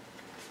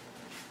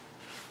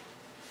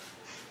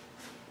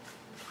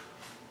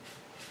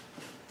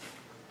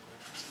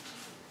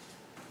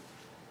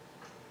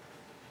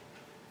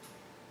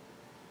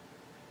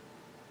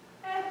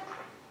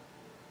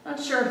 Not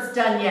sure it's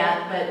done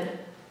yet, but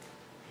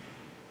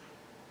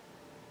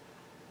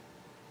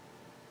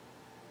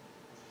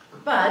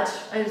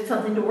it's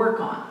something to work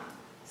on.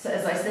 So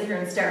as I sit here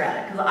and stare at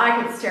it, because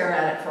I could stare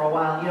at it for a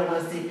while.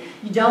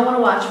 You don't want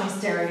to watch me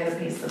staring at a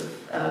piece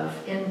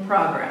of in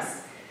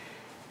progress.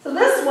 So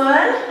this one,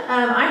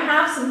 I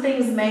have some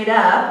things made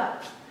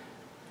up.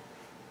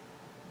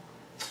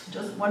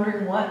 Just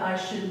wondering what I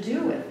should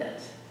do with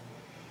it.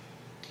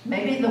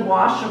 Maybe the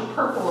wash of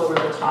purple over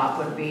the top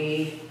would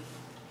be.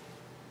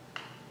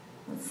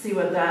 Let's see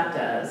what that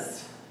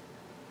does.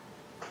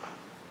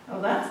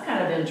 Oh, that's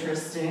kind of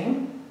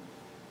interesting.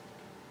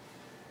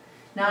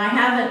 Now I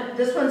haven't,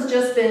 this one's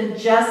just been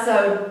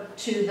gessoed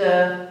to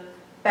the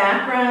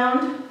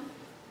background,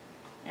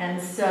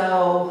 and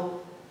so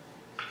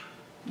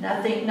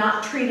nothing,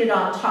 not treated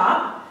on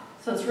top,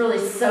 so it's really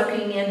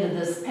soaking into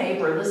this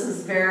paper. This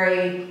is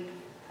very,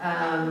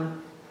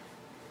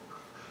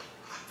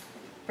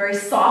 very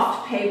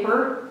soft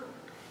paper.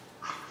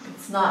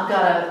 It's not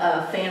got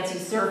a fancy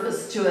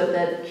surface to it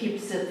that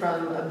keeps it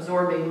from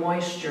absorbing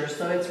moisture,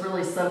 so it's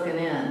really soaking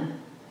in.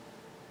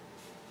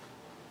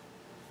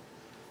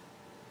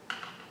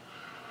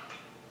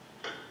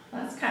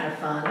 That's kind of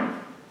fun.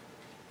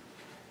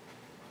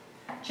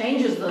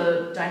 Changes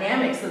the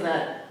dynamics of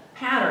that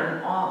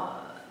pattern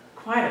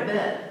quite a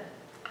bit.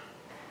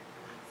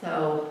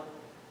 So,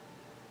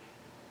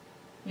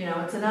 you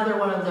know, it's another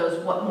one of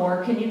those, what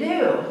more can you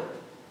do?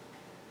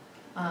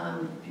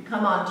 If you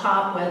come on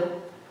top with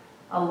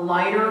a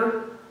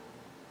lighter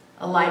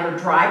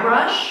dry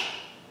brush,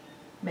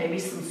 maybe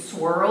some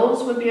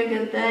swirls would be a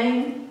good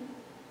thing.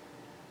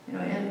 You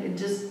know, and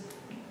just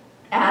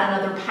add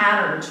another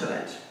pattern to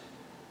it.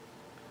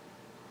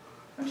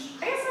 Which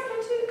I guess I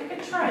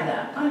could try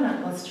that. Why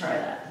not? Let's try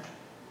that.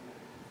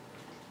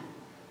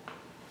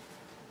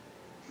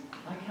 I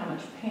like how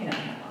much paint I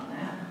have on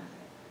that.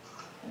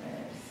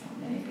 Okay,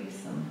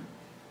 so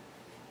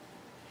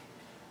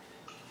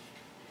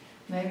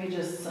maybe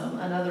just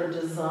another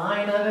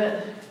design of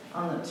it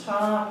on the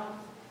top.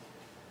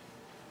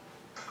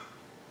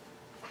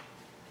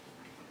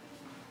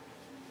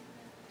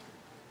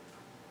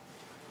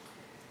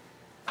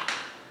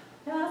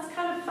 Yeah, that's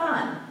kind of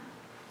fun.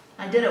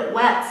 I did it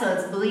wet, so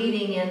it's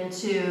bleeding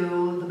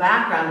into the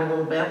background a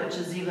little bit, which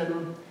is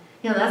even,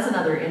 you know, that's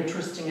another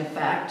interesting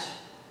effect.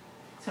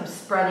 So I'm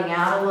spreading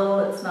out a little,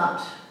 it's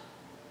not,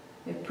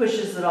 it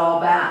pushes it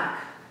all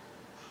back.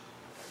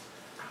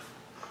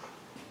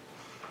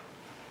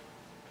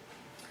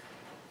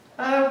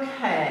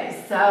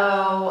 Okay,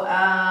 so,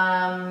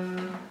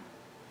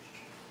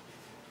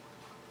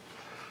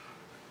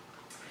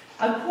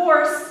 of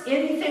course,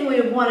 anything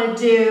we want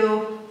to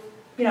do,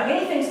 you know,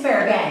 anything's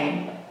fair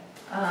game.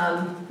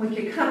 We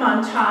could come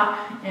on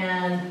top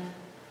and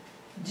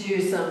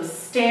do some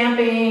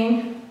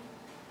stamping.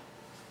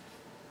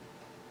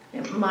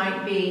 It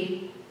might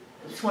be,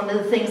 it's one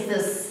of the things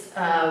this,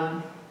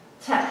 the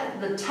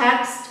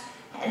text,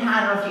 and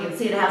I don't know if you can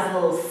see it has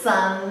little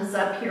suns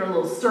up here,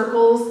 little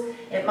circles.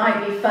 It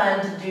might be fun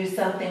to do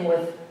something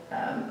with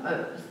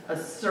a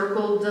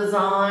circle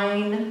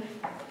design.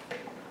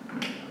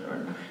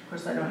 Of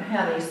course, I don't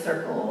have any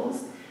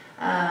circles.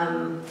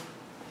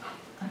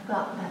 I've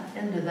got that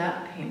end of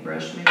that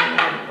paintbrush, maybe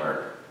that would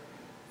work.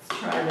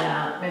 Let's try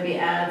that. Maybe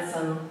add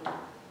some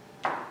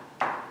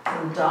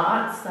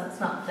dots. That's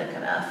not thick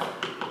enough.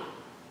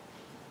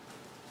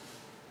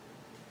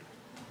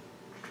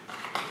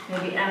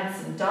 Maybe add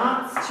some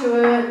dots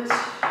to it.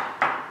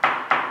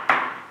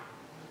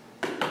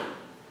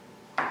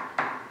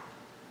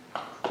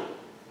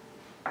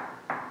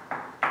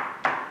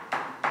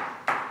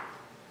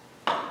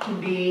 Can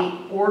be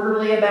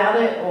orderly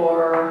about it,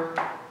 or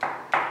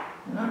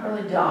not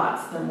really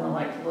dots, they're more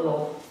like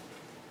little.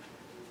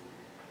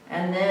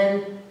 And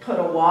then put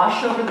a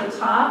wash over the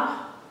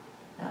top.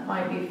 That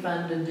might be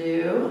fun to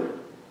do.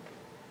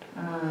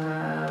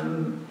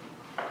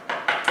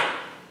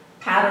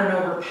 Pattern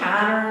over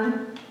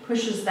pattern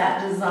pushes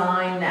that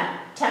design,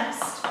 that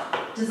text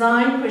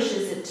design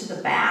pushes it to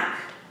the back,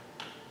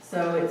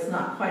 so it's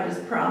not quite as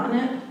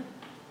prominent.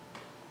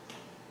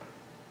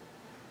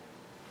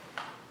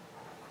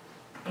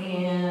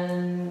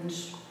 And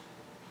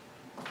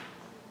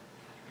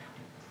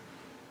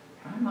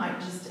I might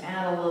just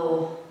add a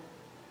little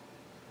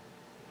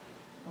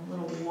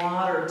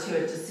water to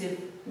it to see if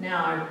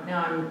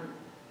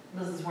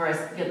this is where I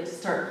get to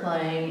start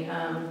playing.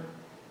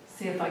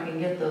 See if I can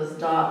get those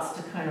dots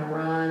to kind of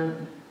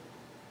run.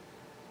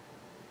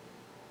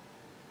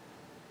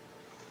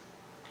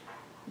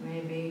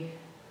 Maybe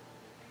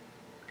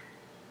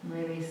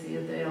see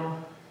if they'll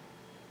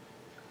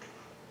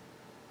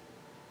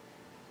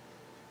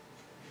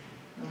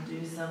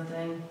do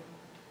something.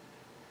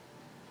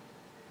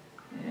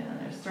 Yeah,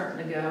 they're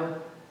starting to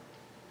go.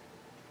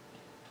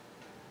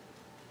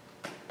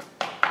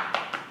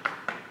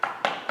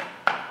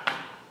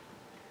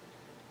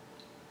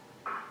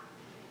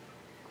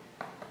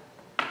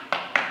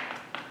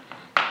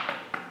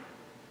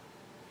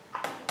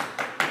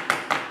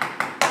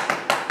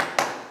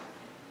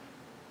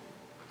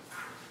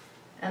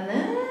 And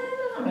then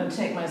I'm going to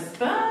take my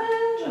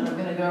sponge and I'm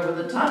going to go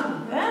over the top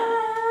of that.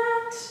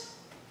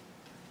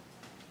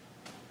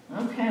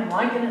 Okay, I'm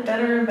liking it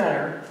better and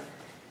better.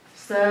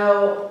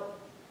 So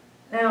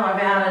now I've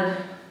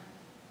added,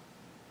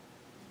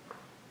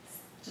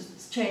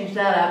 just changed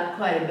that up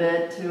quite a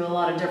bit to a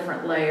lot of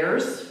different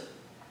layers.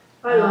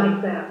 I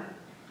like that.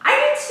 I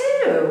do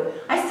too.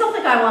 I still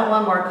think I want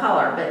one more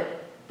color,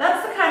 but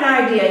that's the kind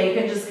of idea. You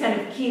can just kind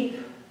of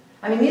keep,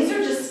 I mean, these are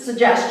just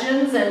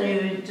suggestions and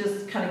you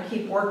just kind of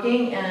keep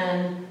working,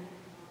 and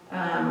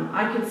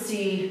I could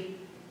see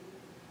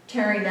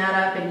tearing that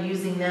up and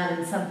using that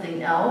in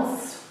something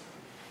else.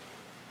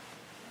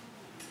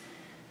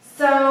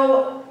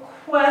 So,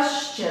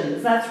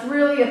 questions. That's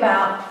really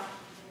about,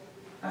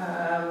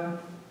 that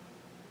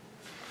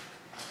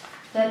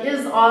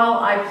is all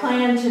I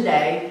planned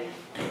today.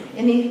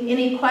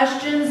 Any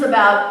questions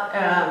about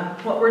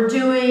what we're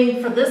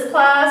doing for this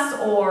class,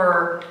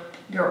 or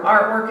your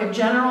artwork in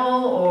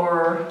general,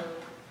 or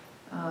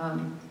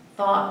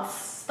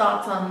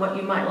thoughts on what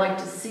you might like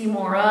to see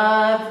more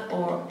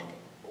of,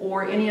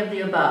 or any of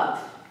the above?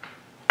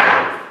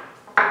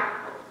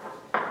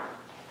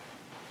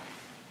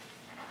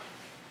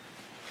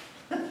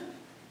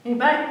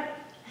 Anybody?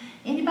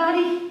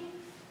 Anybody?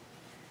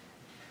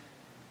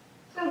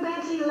 So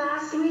Betsy,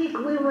 last week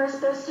we were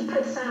supposed to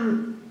put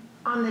some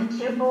on the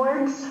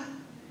chipboards.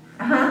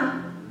 Uh-huh.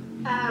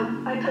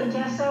 I put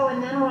gesso,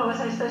 and then what was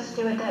I supposed to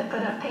do with that?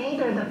 Put a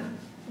paint or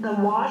the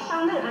wash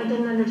on it? I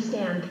didn't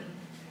understand.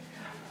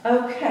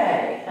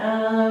 Okay,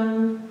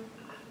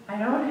 I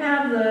don't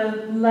have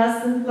the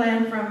lesson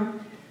plan from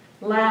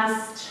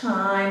last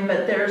time,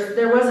 but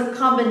there was a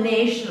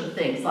combination of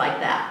things like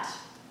that.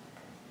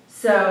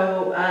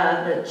 So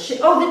the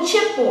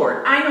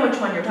chipboard. I know which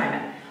one you're talking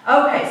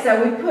about. Okay,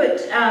 so we put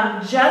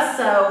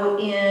gesso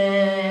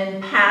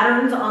in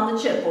patterns on the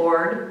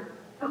chipboard,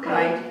 Okay.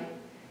 right?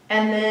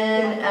 And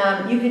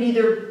then you could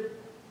either,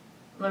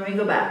 let me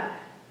go back.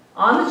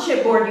 On the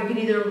chipboard, you could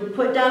either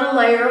put down a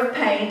layer of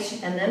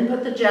paint and then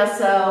put the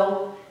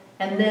gesso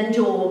and then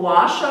do a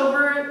wash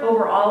over it,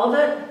 over all of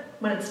it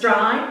when it's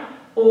dry,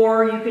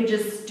 or you could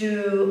just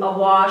do a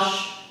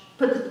wash,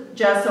 put the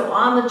gesso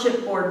on the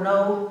chipboard,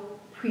 no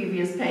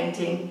previous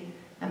painting,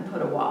 and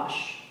put a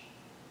wash.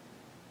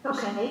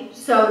 Okay.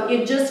 So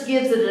it just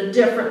gives it a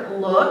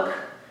different look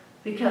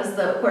because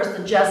of course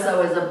the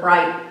gesso is a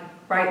bright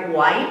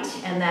white,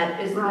 and that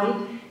is Right.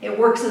 it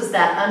works as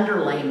that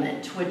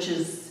underlayment, which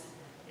is,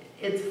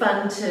 it's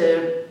fun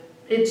to,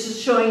 it's just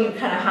showing you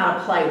kind of how to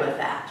play with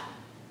that.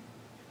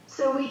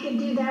 So we could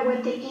do that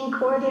with the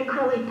ink or the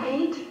acrylic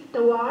paint,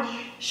 the wash?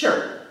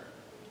 Sure.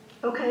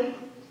 Okay.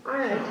 All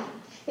right.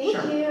 Thank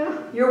Sure.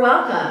 you. You're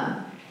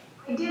welcome.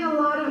 I did a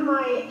lot of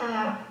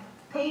my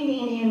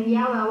painting in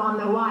yellow on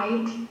the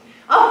white.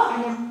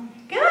 Oh, And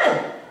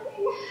good.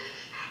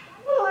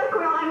 it looked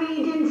real, I mean,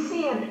 you didn't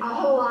see it a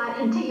whole lot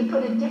until you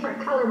put a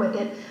different color with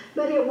it,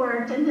 but it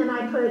worked. And then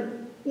I put,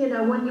 you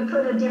know, when you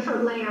put a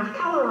different layer of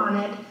color on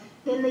it,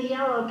 then the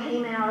yellow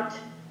came out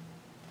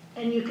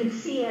and you could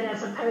see it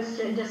as opposed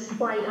to just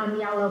white on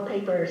yellow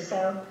paper.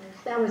 So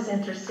that was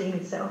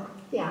interesting. So,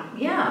 yeah.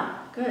 Yeah,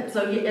 good.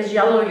 So is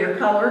yellow your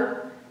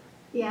color?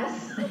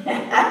 Yes.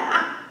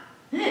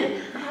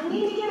 I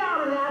need to get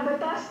out of that, but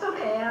that's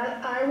okay.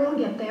 I will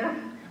get there.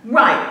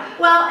 Right.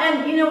 Well,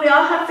 and you know, we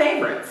all have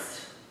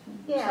favorites.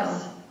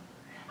 Yes. So,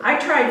 I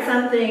tried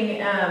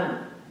something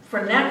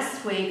for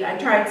next week. I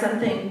tried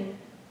something.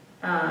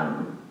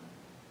 I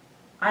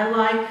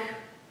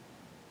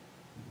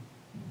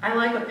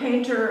like a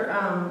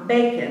painter.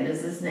 Bacon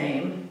is his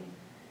name,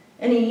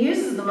 and he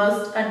uses the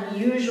most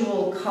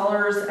unusual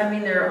colors. I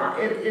mean,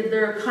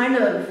 they're kind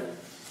of,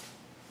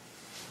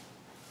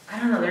 I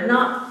don't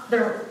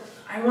know.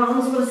 I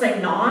almost want to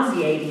say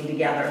nauseating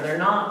together. They're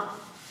not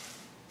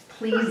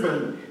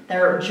pleasing.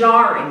 They're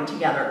jarring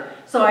together.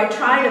 So I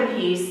tried a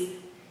piece,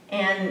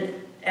 and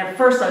at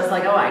first I was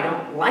like, oh, I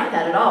don't like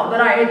that at all. But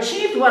I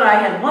achieved what I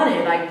had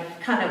wanted. I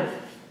kind of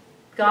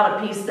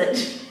got a piece that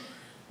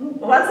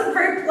wasn't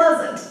very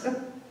pleasant.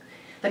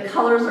 The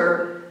colors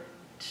are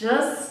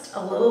just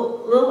a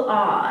little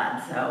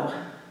odd, so.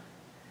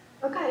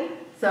 Okay.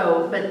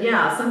 So, but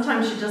yeah,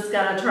 sometimes you just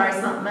gotta try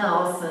something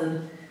else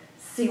and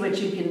see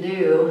what you can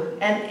do.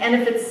 And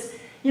if it's,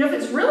 you know,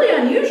 if it's really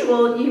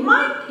unusual, you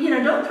might, you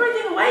know, don't throw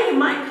anything away. You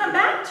might come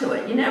back to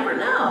it. You never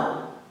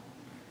know.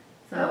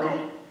 So,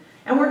 Okay.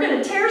 and we're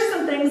going to tear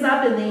some things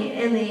up in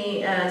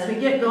the as we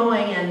get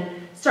going and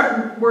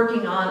start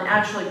working on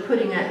actually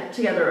putting it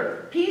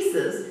together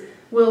pieces.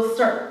 We'll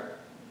start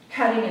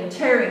cutting and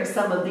tearing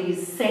some of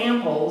these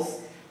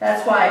samples.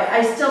 That's why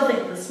I still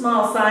think the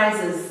small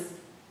size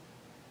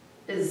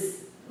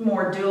is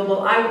more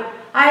doable.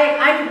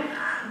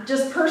 I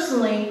just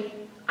personally,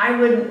 I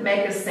wouldn't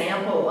make a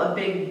sample, a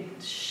big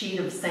sheet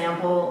of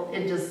sample.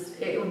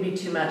 It would be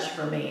too much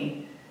for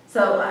me.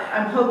 So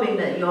I'm hoping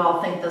that you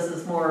all think this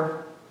is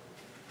more,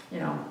 you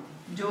know,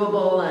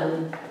 doable,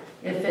 and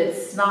if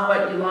it's not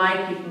what you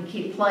like, you can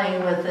keep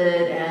playing with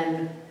it,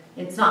 and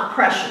it's not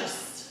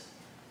precious.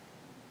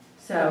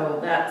 So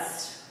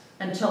that's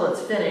until it's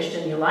finished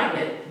and you like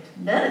it,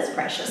 then it's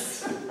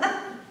precious.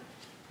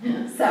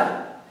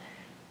 So.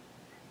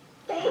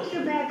 Thank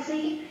you,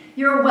 Betsy.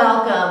 You're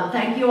welcome.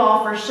 Thank you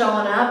all for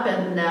showing up,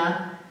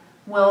 and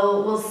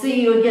we'll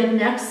see you again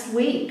next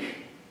week.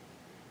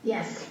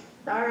 Yes.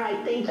 All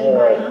right. Thank you. All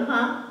right.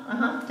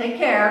 Bye. Take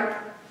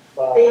care.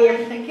 Bye. See ya.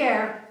 Take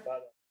care.